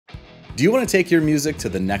Do you want to take your music to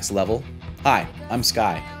the next level? Hi, I'm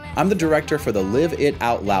Sky. I'm the director for the Live It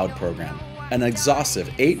Out Loud program, an exhaustive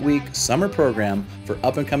 8-week summer program for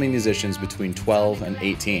up-and-coming musicians between 12 and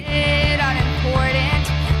 18.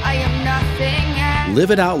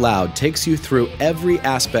 Live It Out Loud takes you through every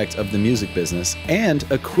aspect of the music business and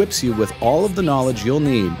equips you with all of the knowledge you'll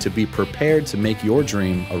need to be prepared to make your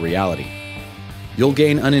dream a reality. You'll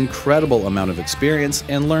gain an incredible amount of experience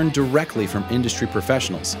and learn directly from industry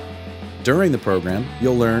professionals. During the program,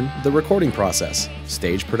 you'll learn the recording process,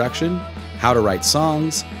 stage production, how to write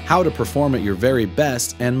songs, how to perform at your very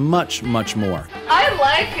best, and much, much more. I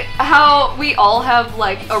like how we all have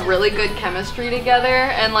like a really good chemistry together,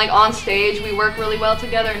 and like on stage we work really well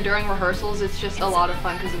together, and during rehearsals it's just a lot of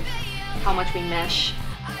fun because of how much we mesh.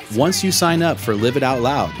 Once you sign up for Live It Out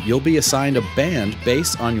Loud, you'll be assigned a band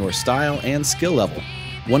based on your style and skill level.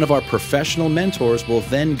 One of our professional mentors will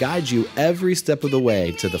then guide you every step of the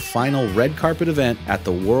way to the final red carpet event at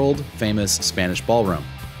the world-famous Spanish Ballroom.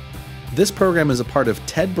 This program is a part of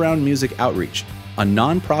Ted Brown Music Outreach, a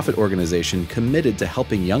non-profit organization committed to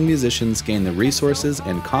helping young musicians gain the resources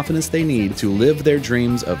and confidence they need to live their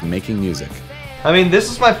dreams of making music. I mean, this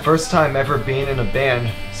was my first time ever being in a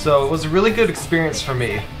band, so it was a really good experience for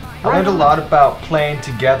me. I learned a lot about playing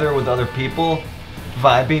together with other people,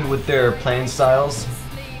 vibing with their playing styles,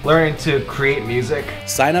 learning to create music.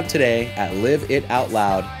 Sign up today at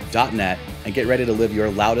liveitoutloud.net and get ready to live your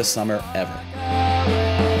loudest summer ever.